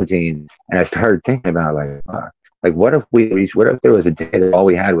shit and quarantine. And I started thinking about like what if there was a day that all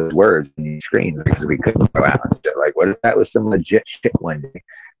we had was words in these screens because we couldn't go out and shit? Like, what if that was some legit shit one day?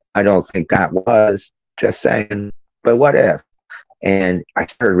 I don't think that was, just saying, but what if? And I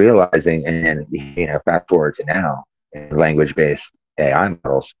started realizing, and fast forward to now, language-based AI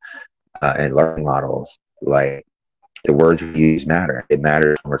models and learning models, like the words we use matter. It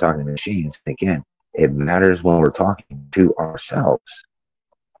matters when we're talking to machines. And again, it matters when we're talking to ourselves.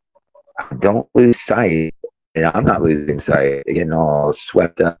 Don't lose sight, and I'm not losing sight, getting all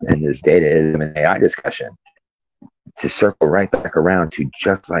swept up in this dataism and AI discussion, to circle right back around to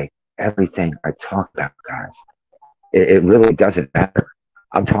just like everything I talk about, guys. It really doesn't matter.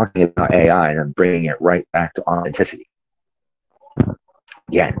 I'm talking about AI and I'm bringing it right back to authenticity.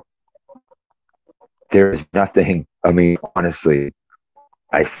 Again, there's nothing, I mean, honestly,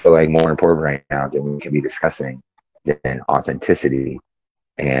 I feel like more important right now than we can be discussing than authenticity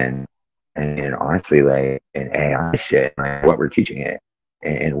and honestly, like an AI shit, like what we're teaching it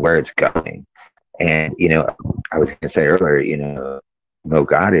and where it's going. And, I was going to say earlier, Mo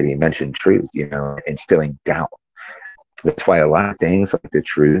Goddard, he mentioned truth, instilling doubt. That's why a lot of things like the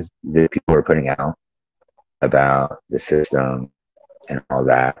truth that people are putting out about the system and all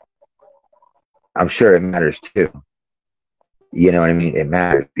that, I'm sure it matters too. You know what I mean? It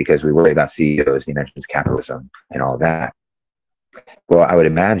matters because we worry about CEOs. He mentions capitalism and all that. Well, I would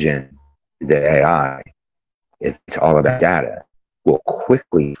imagine that AI, if it's all about data, will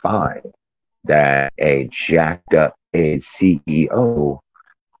quickly find that a jacked up paid CEO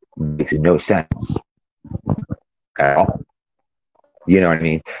makes no sense at all. You know what I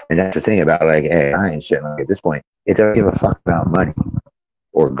mean? And that's the thing about like AI and shit. Like at this point, it doesn't give a fuck about money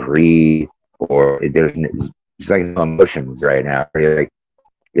or greed or there's like no emotions right now. Like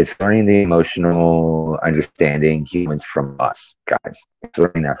it's learning the emotional understanding humans from us, guys. It's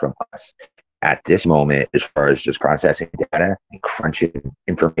learning that from us at this moment, as far as just processing data and crunching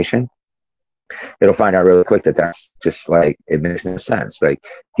information. It'll find out really quick that that's just like, it makes no sense. Like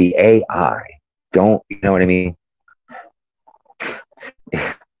the AI, you know what I mean?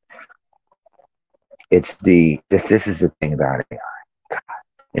 This is the thing about AI. God,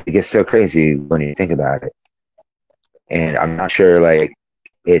 it gets so crazy when you think about it. And I'm not sure, like,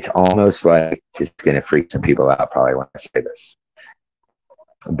 it's almost like it's going to freak some people out probably when I say this.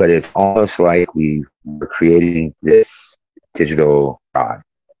 But it's almost like we're creating this digital God,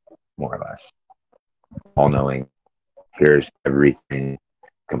 more or less. All knowing, here's everything,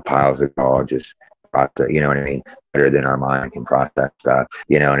 compiles it all, just process, you know what I mean? Better than our mind can process stuff,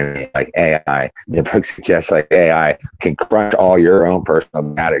 you know what I mean? Like AI, the book suggests like AI can crunch all your own personal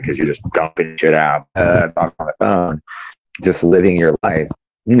data because you're just dumping shit out, talking on the phone, just living your life.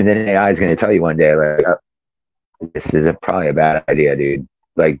 And then AI is going to tell you one day, like, oh, this is probably a bad idea, dude.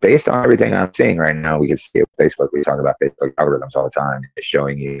 Like, based on everything I'm seeing right now, we can see it with Facebook. We talk about Facebook algorithms all the time. It's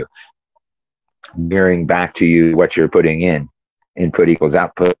showing you, mirroring back to you what you're putting in. Input equals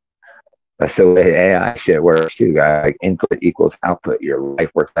output. That's the way AI shit works too, guys. Like, input equals output. Your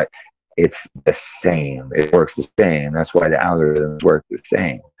life works like it's the same. It works the same. That's why the algorithms work the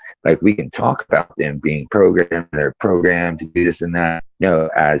same. Like, we can talk about them being programmed, they're programmed to do this and that. No,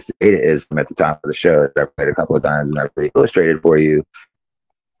 as the data is at the top of the show that I've played a couple of times and I've illustrated for you,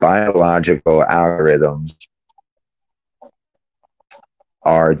 biological algorithms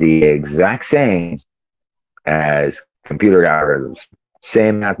are the exact same as computer algorithms.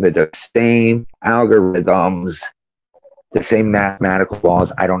 Same mathematics, the same algorithms, the same mathematical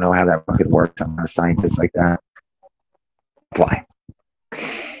laws. I don't know how that fucking works. I'm not a scientist like that. Apply.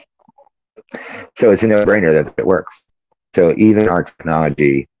 So it's a no-brainer that it works. So even our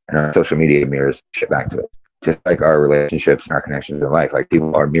technology and our social media mirrors shit back to us. Just like our relationships and our connections in life. Like,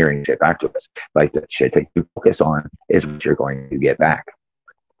 people are mirroring shit back to us. Like, the shit that you focus on is what you're going to get back.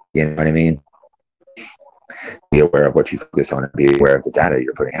 You know what I mean? Be aware of what you focus on and be aware of the data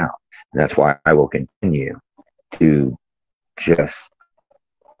you're putting out. And that's why I will continue to just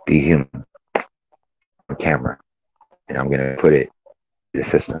be human on camera. And I'm going to put it in the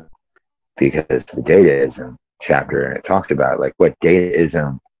system. Because the dataism chapter, and it talks about like what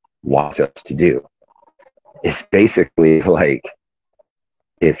dataism wants us to do. It's basically like,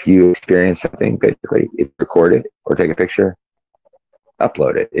 if you experience something, basically, it's record it or take a picture,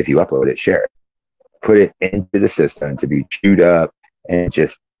 upload it. If you upload it, share it. Put it into the system to be chewed up and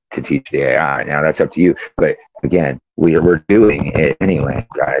just to teach the AI. Now, that's up to you. But again, we're doing it anyway,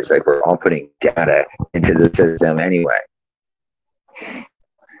 guys. Like, we're all putting data into the system anyway.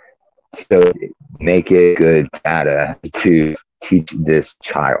 So make it good data to teach this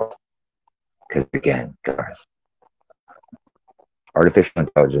child. Because again, guys, artificial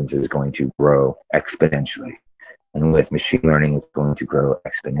intelligence is going to grow exponentially. And with machine learning, it's going to grow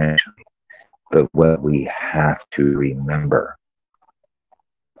exponentially. But what we have to remember,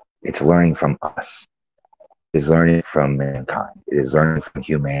 it's learning from us. It's learning from mankind. It is learning from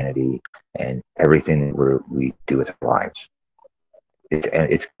humanity and everything that we do with our lives.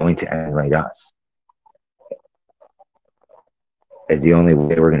 It's going to emulate us. And the only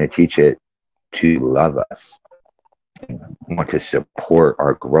way we're going to teach it to love us and want to support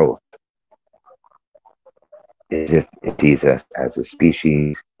our growth is if it sees us as a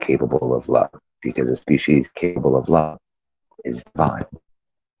species capable of love, because a species capable of love is divine.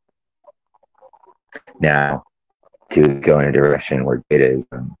 Now, to go in a direction where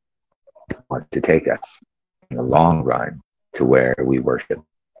dataism wants to take us in the long run to where we worship,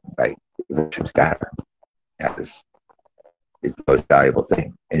 like, worship's data. That is the most valuable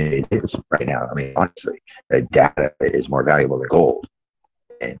thing. And it is right now. I mean, honestly, the data is more valuable than gold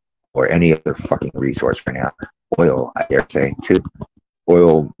or any other fucking resource right now. Oil, I dare say, too.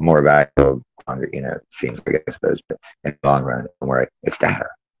 Oil more valuable, you know, it seems like, I suppose, but in the long run, where it's data.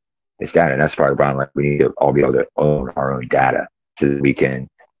 It's data. And that's part of the problem. Like, we need to all be able to own our own data so that we can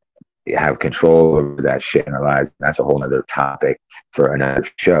have control over that shit in our lives. That's a whole other topic for another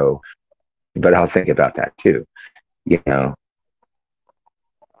show. But I'll think about that too. You know,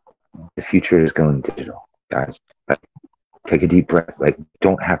 the future is going digital, guys. Like, take a deep breath. Like,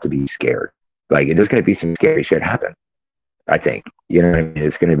 don't have to be scared. Like, there's going to be some scary shit happen, I think. You know what I mean?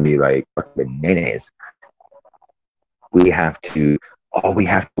 It's going to be like fucking mayonnaise. All we have to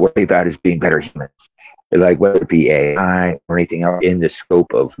worry about is being better humans. Like, whether it be AI or anything else in the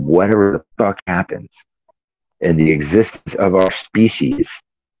scope of whatever the fuck happens in the existence of our species,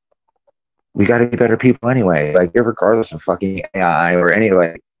 we got to be better people anyway. Like, regardless of fucking AI or any,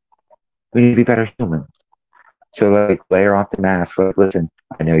 like, we need to be better humans. So, like, layer off the mask. Like, listen,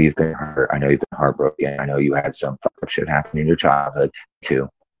 I know you've been hurt. I know you've been heartbroken. I know you had some fucked up shit happen in your childhood.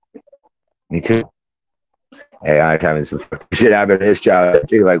 Me too. AI is having some fucked shit happen in his childhood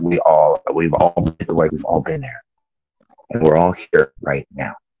too. Like, we've all been there. And we're all here right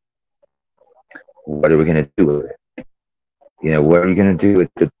now. What are we going to do with it? You know, what are you going to do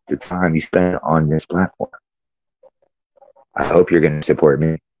with the time you spend on this platform? I hope you're going to support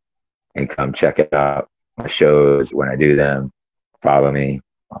me and come check it out. My shows, when I do them, follow me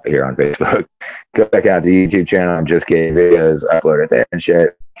here on Facebook. Go check out the YouTube channel. I'm just getting videos, upload it there and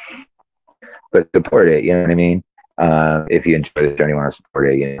shit. But support it, you know what I mean? If you enjoy the show and you want to support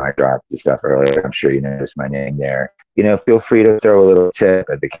it, you know, I dropped the stuff earlier. I'm sure you noticed my name there. You know, feel free to throw a little tip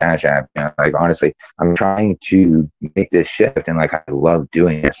at the Cash App. You know, like honestly, I'm trying to make this shift, and like I love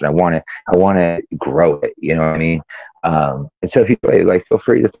doing this, and I want to grow it. You know what I mean? And so if you like, feel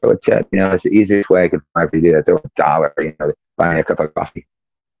free to throw a tip. You know, it's the easiest way I could probably do that. Throw $1, you know, buy me a cup of coffee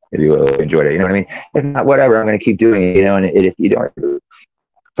if you enjoyed it. You know what I mean? If not, whatever, I'm going to keep doing it. You know, and if you don't,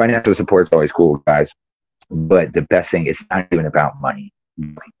 financial support is always cool, guys. But the best thing, it's not even about money.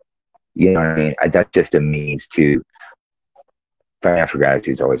 You know what I mean? That's just a means to. Financial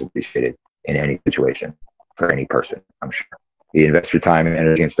gratitude is always appreciated in any situation for any person, I'm sure. You invest your time and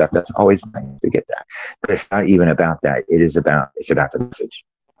energy and stuff, that's always nice to get that. But it's not even about that. It's about the message.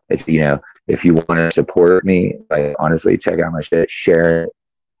 It's, you know, if you want to support me, like honestly, check out my shit, share it,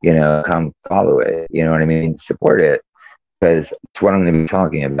 you know, come follow it. You know what I mean? Support it. Because it's what I'm going to be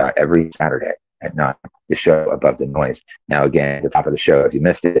talking about every Saturday at 9, the show Above the Noise. Now, again, at the top of the show, if you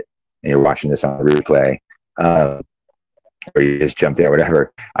missed it and you're watching this on the replay, or you just jumped there,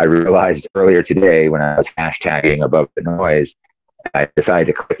 whatever. I realized earlier today when I was hashtagging Above the Noise, I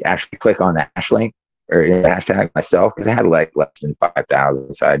decided to actually click on the hash link or the hashtag myself because I had like less than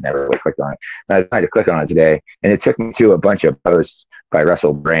 5,000, so I'd never really clicked on it. And I decided to click on it today, and it took me to a bunch of posts by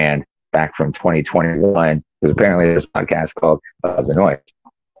Russell Brand back from 2021 because apparently there's a podcast called Above the Noise.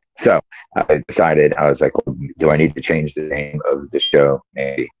 So I decided, I was like, well, do I need to change the name of the show?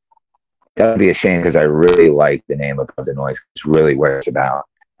 Maybe. That would be a shame because I really like the name Above the Noise. It's really what it's about.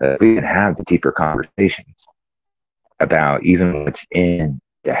 We can have the deeper conversations about even what's in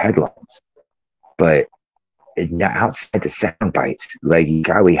the headlines, but outside the sound bites, like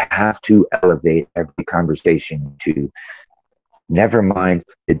we have to elevate every conversation to never mind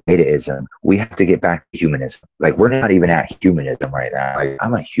the dataism. We have to get back to humanism. Like we're not even at humanism right now. Like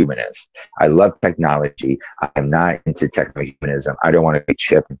I'm a humanist. I love technology. I'm not into techno-humanism. I don't want to be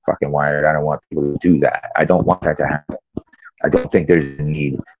chipped and fucking wired. I don't want people to do that. I don't want that to happen. I don't think there's a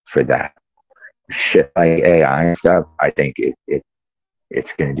need for that. Shit like AI and stuff, I think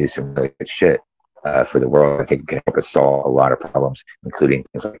it's going to do some really good shit for the world. I think it can help us solve a lot of problems, including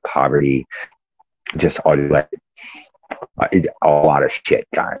things like poverty, just all like a lot of shit,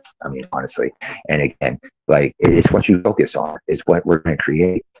 guys. I mean, honestly. And again, like it's what you focus on is what we're going to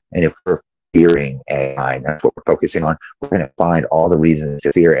create. And if we're fearing AI, and that's what we're focusing on, we're going to find all the reasons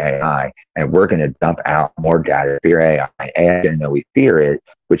to fear AI, and we're going to dump out more data to fear AI. AI is going to know we fear it,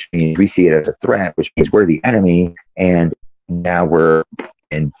 which means we see it as a threat, which means we're the enemy. And now we're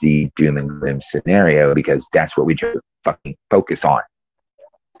in the doom and gloom scenario because that's what we just fucking focus on.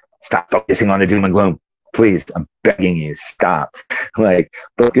 Stop focusing on the doom and gloom. Please, I'm begging you, stop. Like,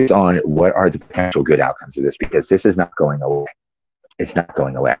 focus on what are the potential good outcomes of this, because this is not going away. It's not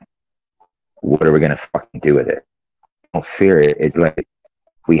going away. What are we going to fucking do with it? Don't fear it. It's like,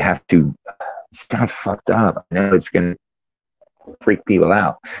 we have to, it sounds fucked up. I know it's going to freak people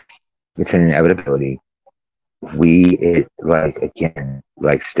out. It's an inevitability.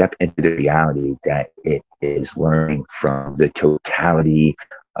 Step into the reality that it is learning from the totality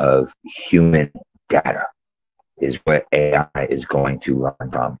of human data is what AI is going to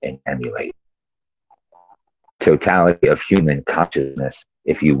learn from and emulate. Totality of human consciousness,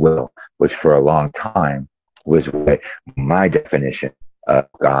 if you will, which for a long time was what my definition of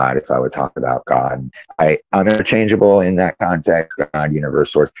God, if I would talk about God. I'm interchangeable in that context, God,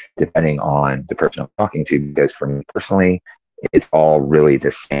 universe, source, depending on the person I'm talking to, because for me personally, it's all really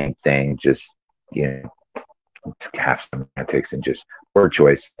the same thing, just, you know, have some semantics and just word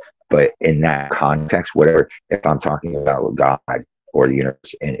choice. But in that context, whatever, if I'm talking about God or the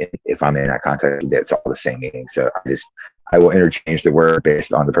universe, and if I'm in that context, it's all the same meaning. So I will interchange the word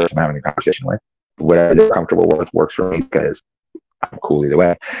based on the person I'm having a conversation with. Whatever they're comfortable with works for me, because I'm cool either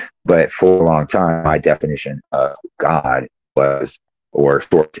way. But for a long time, my definition of God was, or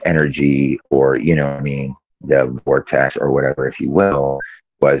source energy, or, you know what I mean, the vortex or whatever, if you will,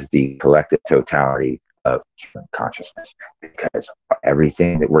 was the collective totality of human consciousness. Because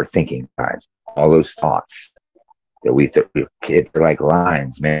everything that we're thinking, guys, all those thoughts that we kids are like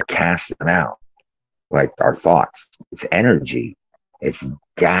lines, man, cast them out. Like our thoughts, it's energy, it's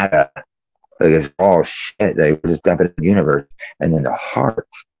data. Like it's all shit. They were just dumping in the universe. And then the heart,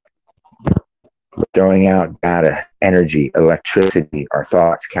 throwing out data, energy, electricity, our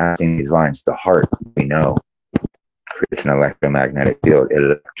thoughts, casting these lines. The heart, we know, creates an electromagnetic field.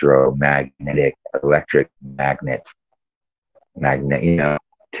 Electric magnet, you know,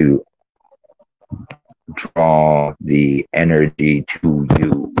 to draw the energy to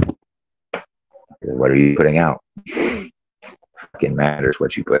you. What are you putting out? Fucking matters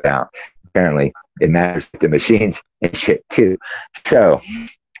what you put out. Apparently, It matters to the machines and shit too. So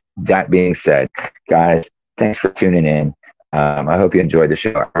that being said, guys, thanks for tuning in. I hope you enjoyed the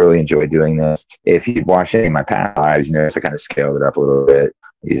show. I really enjoyed doing this. If you've watched any of my past lives, you notice I kind of scaled it up a little bit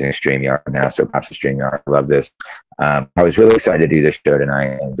using StreamYard now. So props to StreamYard. I love this. I was really excited to do this show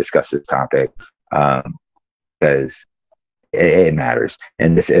tonight and discuss this topic because it matters.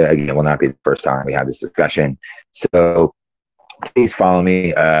 And this, again, will not be the first time we have this discussion. So please follow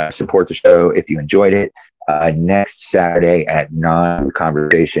me, support the show if you enjoyed it. Next Saturday at 9, the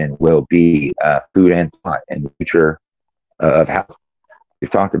conversation will be food and thought and the future of health. We've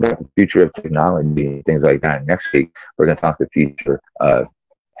talked about the future of technology and things like that. Next week, we're going to talk the future of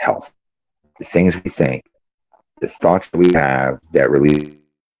health, the things we think, the thoughts that we have that really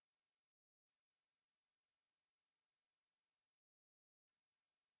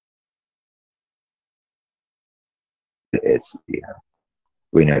it's, you know,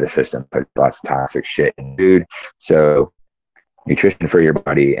 we know the system puts lots of toxic shit in food. So nutrition for your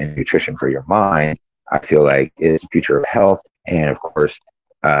body and nutrition for your mind, I feel like is the future of health. And of course,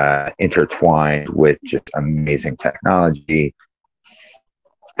 intertwined with just amazing technology.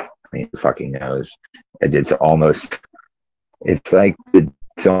 I mean, who fucking knows? It's almost, it's like the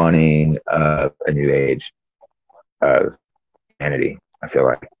dawning of a new age of humanity, I feel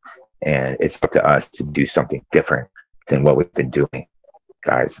like. And it's up to us to do something different than what we've been doing.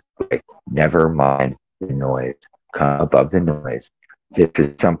 Guys, like, never mind the noise. Come above the noise. This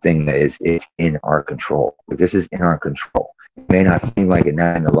is something that is in our control. This is in our control. It may not seem like it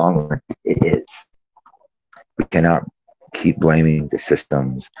now in the long run. It is. We cannot keep blaming the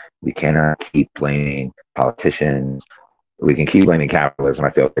systems. We cannot keep blaming politicians. We can keep blaming capitalism, I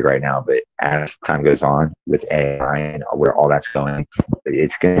feel like right now, but as time goes on with AI and where all that's going,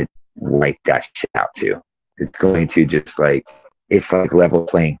 it's going to wipe that shit out too. It's going to just like, it's like level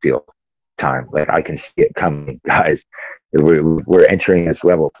playing field time. Like, I can see it coming, guys. We're entering this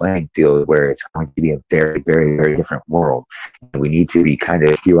level playing field where it's going to be a very, very, very different world. And we need to be kind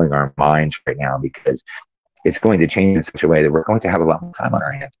of healing our minds right now because it's going to change in such a way that we're going to have a lot more time on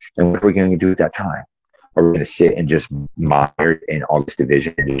our hands. And what are we going to do at that time? Are we going to sit and just monitor in all this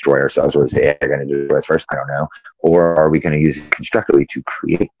division and destroy ourselves, or say, they're going to destroy us first? I don't know. Or are we going to use it constructively to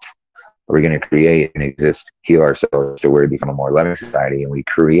create? Are we going to create and exist, heal ourselves to where we become a more loving society, and we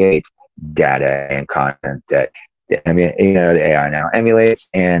create data and content that, I mean, you know, the AI now emulates,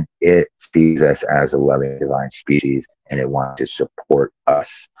 and it sees us as a loving divine species, and it wants to support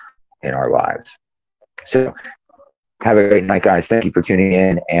us in our lives. So have a great night, guys. Thank you for tuning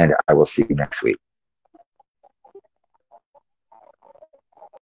in, and I will see you next week.